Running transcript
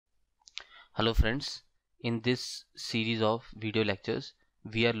Hello friends, in this series of video lectures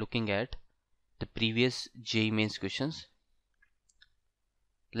we are looking at the previous JEE Mains questions.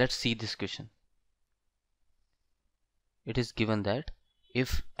 Let's see this question. It is given that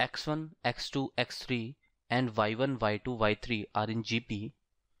if x1, x2, x3 and y1, y2, y3 are in GP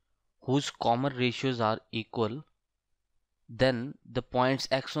whose common ratios are equal, then the points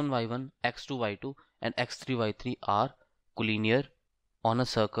x1, y1, x2, y2 and x3, y3 are collinear on a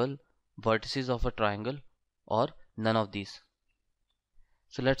circle, vertices of a triangle, or none of these.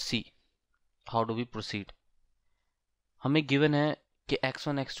 So let's see how do we proceed. हमें given है कि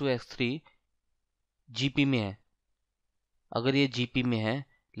x1, x2, x3 GP में है. अगर ये GP में है,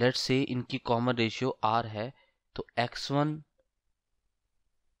 let's say इनकी कॉमन रेशियो R है, तो x1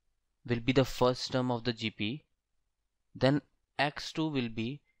 will be the first term of the GP, then x2 will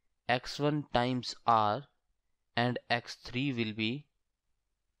be x1 times R and x3 will be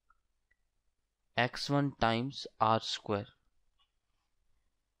x1 times R square.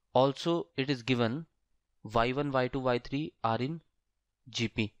 Also it is given y1, y2, y3 are in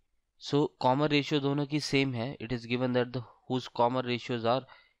GP. So common ratio दोनों की same है. It is given that whose common ratios are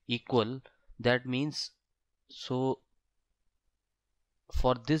equal. That means so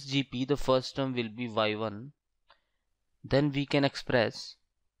for this GP the first term will be y1. Then we can express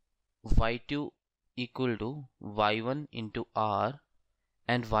y2 equal to y1 into R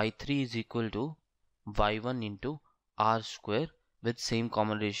and y3 is equal to y1 into R square with same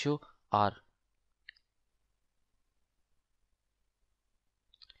common ratio R.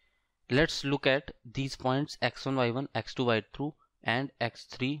 Let's look at these points x1, y1, x2, y2 and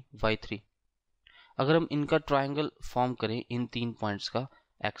x3, y3. अगर हम इनका triangle form करें इन तीन points का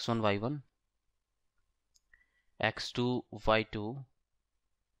x1, y1, x2, y2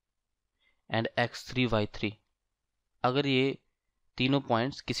 and x3, y3, अगर ये तीनों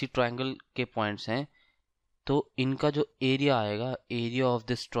points किसी ट्रायंगल के पॉइंट्स हैं तो इनका जो एरिया आएगा, area of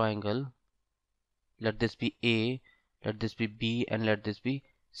this triangle, let this B A, let this B B and let this B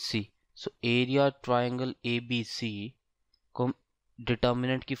C. So area triangle ABC को हम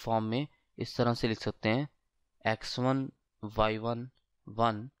डिटर्मिनेंट की फॉर्म में इस तरह से लिख सकते हैं x1, y1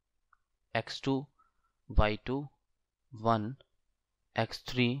 1, x2, y2 1,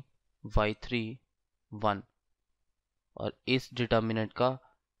 x3, y3 1 और इस डिटर्मिनेंट का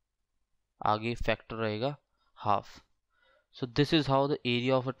आगे फैक्टर रहेगा half. So this is how the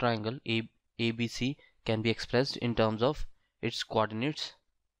area of a triangle ABC can be expressed in terms of its coordinates.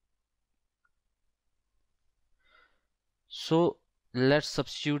 So let's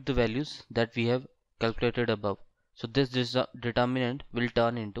substitute the values that we have calculated above. So this determinant will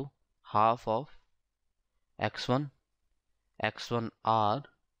turn into half of x1, x1r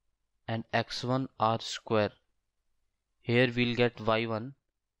and x1r square. Here we'll get y1,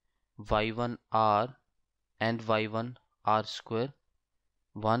 y1r and y1r square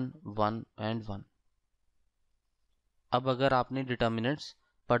 1, 1 and 1. अब अगर आपने determinants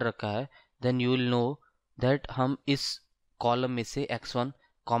पढ़ रखा है then you will know that हम इस column में से x1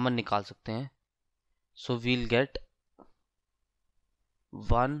 कॉमन निकाल सकते हैं. So we'll get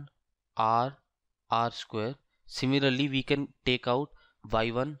 1 r square. Similarly we can take out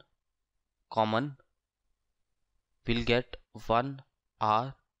y1 common. We'll get 1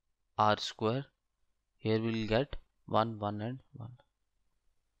 r square. Here we'll get 1, 1 and 1.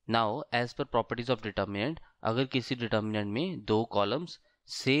 Now as per properties of determinant, अगर किसी determinant में दो कॉलम्स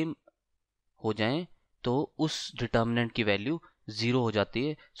सेम हो जाएं तो उस डिटर्मिनेंट की वैल्यू 0 हो जाती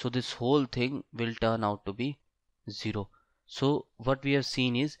है. So this whole thing will turn out to be 0. So what we have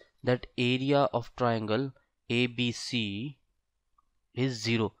seen is that area of triangle ABC is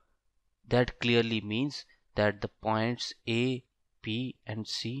 0. That clearly means that the points A, B and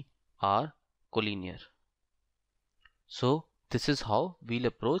C are collinear. So this is how we'll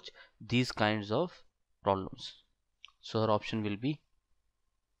approach these kinds of problems. So our option will be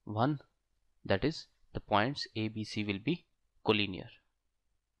 1, that is the points A, B, C will be collinear.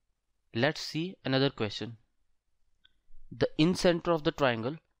 Let's see another question. The incenter of the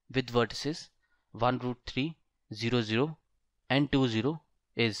triangle with vertices 1 root 3, 0, 0 and 2, 0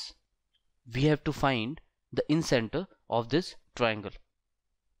 is, we have to find the incenter of this triangle.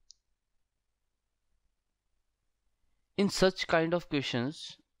 In such kind of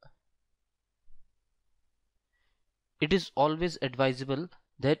questions, it is always advisable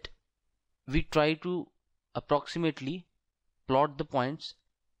that we try to approximately plot the points.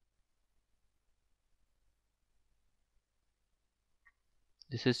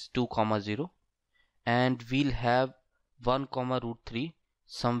 This is 2, 0 and we'll have 1, root 3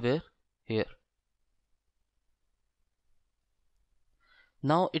 somewhere here.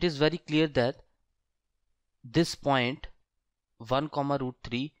 Now it is very clear that this point 1 comma root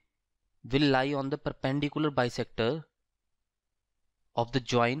 3 will lie on the perpendicular bisector of the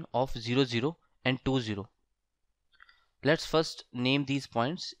join of 0 0 and 2 0. Let's first name these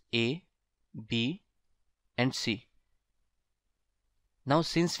points A, B and C. Now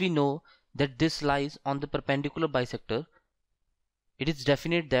since we know that this lies on the perpendicular bisector, it is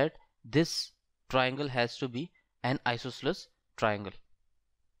definite that this triangle has to be an isosceles triangle.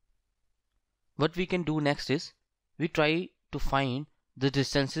 What we can do next is we try to find the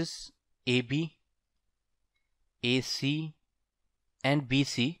distances AB, AC and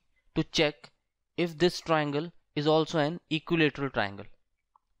BC to check if this triangle is also an equilateral triangle.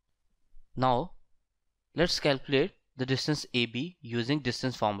 Now let's calculate the distance AB using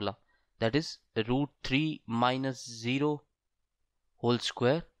distance formula, that is root 3 minus 0 whole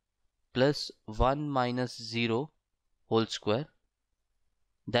square plus 1 minus 0 whole square.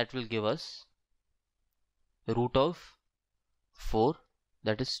 That will give us root of 4,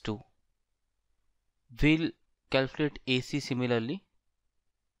 that is 2. We'll calculate AC similarly,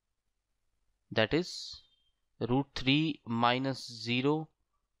 that is root 3 minus 0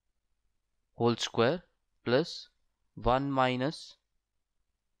 whole square plus 1 minus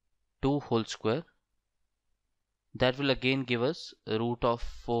 2 whole square. That will again give us root of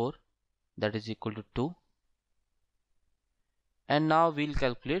 4, that is equal to 2. And now we'll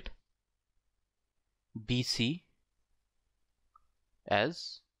calculate BC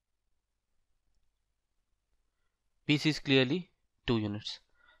as BC is clearly 2 units.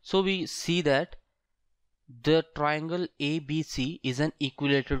 So we see that the triangle ABC is an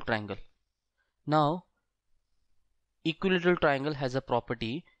equilateral triangle. Now equilateral triangle has a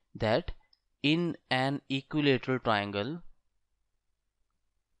property that in an equilateral triangle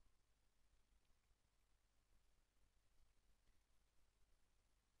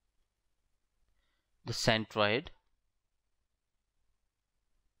the centroid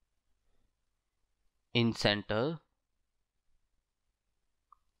in center,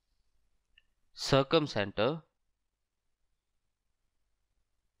 circumcenter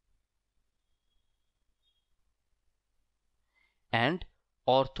and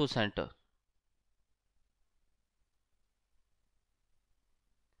orthocenter,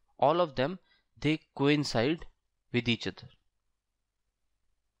 all of them they coincide with each other.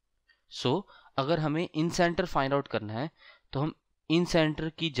 So अगर हमें इन centre find out करना है तो हम इन centre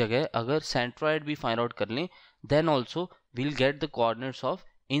की जगह अगर centroid भी फाइंड आउट कर लें, then also will get the coordinates of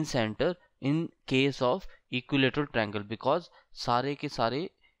in centre in case of equilateral triangle, because सारे के सारे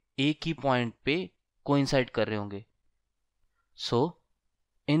एक ही पॉइंट पे कोइंसाइड कर रहे होंगे. सो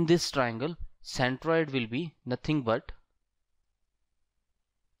in this triangle centroid will be nothing but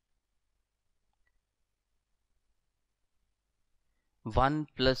one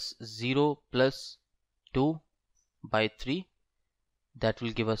plus 0 plus 2 by 3, that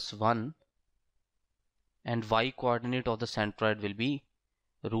will give us 1, and y coordinate of the centroid will be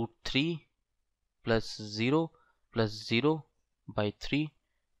root 3 plus 0 plus 0 by 3,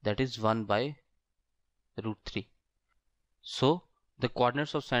 that is 1 by root 3. So the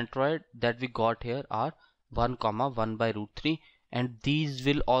coordinates of centroid that we got here are 1 comma 1 by root 3, and these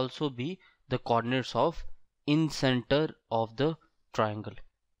will also be the coordinates of in center of the triangle.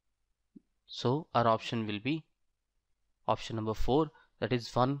 So our option will be option number 4, that is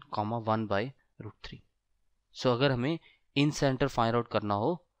 1 comma 1 by root 3. So अगर हमें इन centre find out करना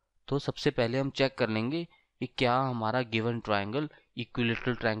हो तो सबसे पहले हम check कर लेंगे कि क्या हमारा गिवन ट्रायंगल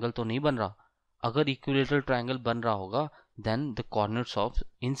इक्विलेटरल ट्रायंगल तो नहीं बन रहा. अगर इक्विलेटरल ट्रायंगल बन रहा होगा then the coordinates of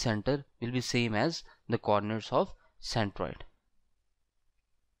in center will be same as the coordinates of centroid.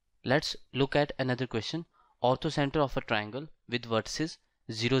 Let's look at another question. Orthocenter of a triangle with vertices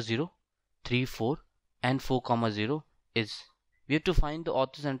 0 0, 3 4 and 4 comma 0 is. We have to find the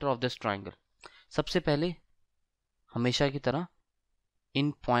orthocenter of this triangle. सबसे पहले हमेशा की तरह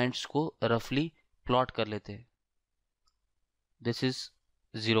इन points को रफली plot कर लेते हैं. This is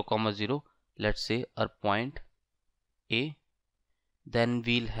 0 comma 0. Let's say our point A. Then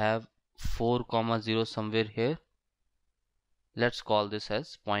we'll have 4 comma 0 somewhere here. Let's call this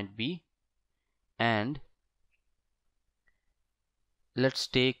as point B. And let's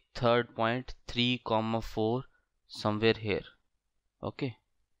take third point 3 comma 4 somewhere here. Okay,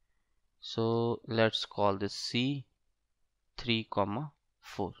 so let's call this C 3 comma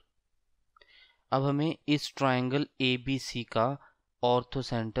 4. अब हमें इस triangle ABC का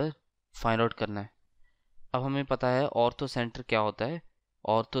ऑर्थोसेंटर find out करना है. अब हमें पता है ऑर्थोसेंटर क्या होता है.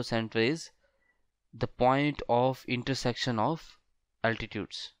 ऑर्थोसेंटर is the point of intersection of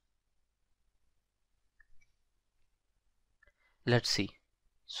altitudes. Let's see.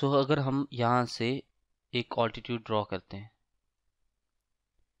 सो अगर हम यहाँ से एक ऑल्टीट्यूड ड्रॉ करते हैं,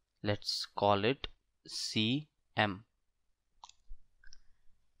 लेट्स कॉल इट CM।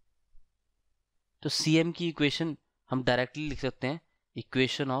 तो CM की इक्वेशन हम डायरेक्टली लिख सकते हैं,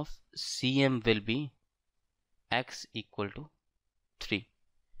 equation of CM will be x equal to 3।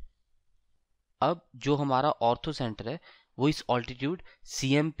 अब जो हमारा ऑर्थो सेंटर है वो इस ऑल्टीट्यूड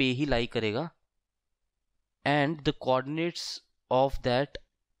CM पे ही लाई करेगा, and the coordinates of that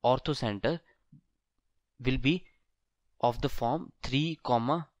ortho centre will be of the form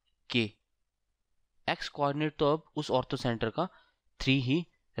 3, k। x coordinate तो अब उस ऑर्थो सेंटर का 3 ही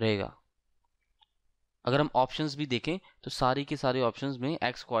रहेगा। अगर हम ऑप्शंस भी देखें तो सारी के सारे ऑप्शंस में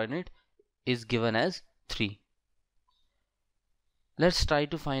x coordinate is given as 3। Let's try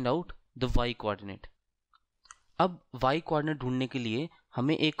to find out the y coordinate. अब y कोऑर्डिनेट ढूंढने के लिए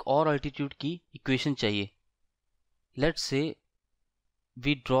हमें एक और अल्टीट्यूड की इक्वेशन चाहिए। Let's say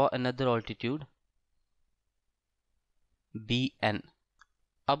we draw another altitude bn।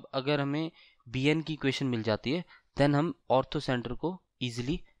 अब अगर हमें bn की इक्वेशन मिल जाती है देन हम ऑर्थो सेंटर को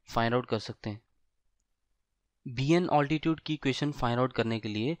इजीली फाइंड आउट कर सकते हैं। bn ऑल्टीट्यूड की इक्वेशन फाइंड आउट करने के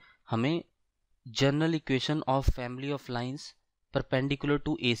लिए हमें general equation of family of lines perpendicular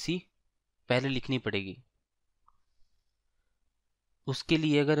to AC पहले लिखनी पड़ेगी। उसके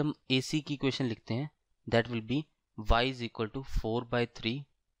लिए अगर हम AC की इक्वेशन लिखते हैं that will be y is equal to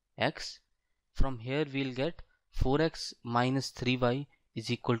 4/3x। From here we'll gate 4x minus 3y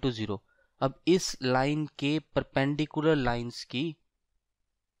is equal to 0। अब इस लाइन के परपेंडिकुलर लाइंस की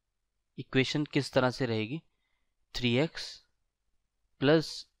इक्वेशन किस तरह से रहेगी, 3x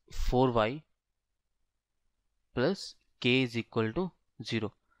plus 4y plus k is equal to 0.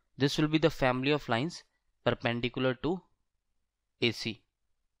 This will be the family of lines perpendicular to AC.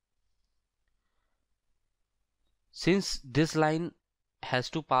 Since this line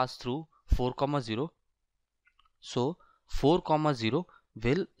has to pass through 4, 0, so 4, 0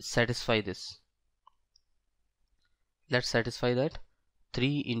 will satisfy this. Let's satisfy that.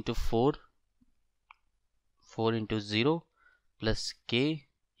 3 into 4, 4 into 0 plus k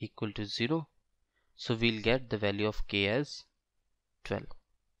equal to 0. So we'll get the value of k as 12.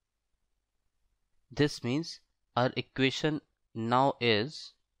 This means our equation now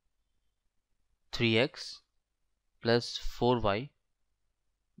is 3x plus 4y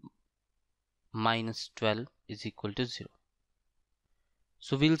minus 12 is equal to 0.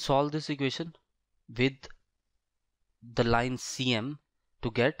 So we'll solve this equation with the line CM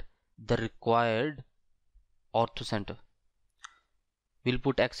to get the required orthocenter. We'll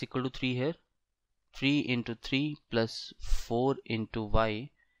put x equal to 3 here. 3 into 3 plus 4 into y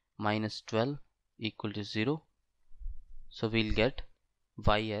minus 12 equal to 0. So we'll get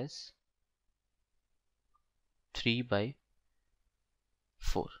y as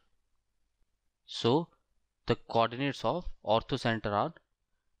 3/4. So the coordinates of orthocenter are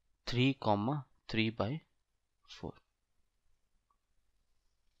 3, 3/4.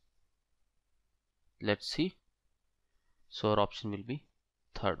 Let's see. So our option will be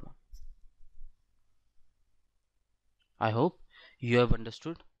third one. I hope you have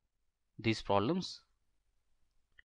understood these problems.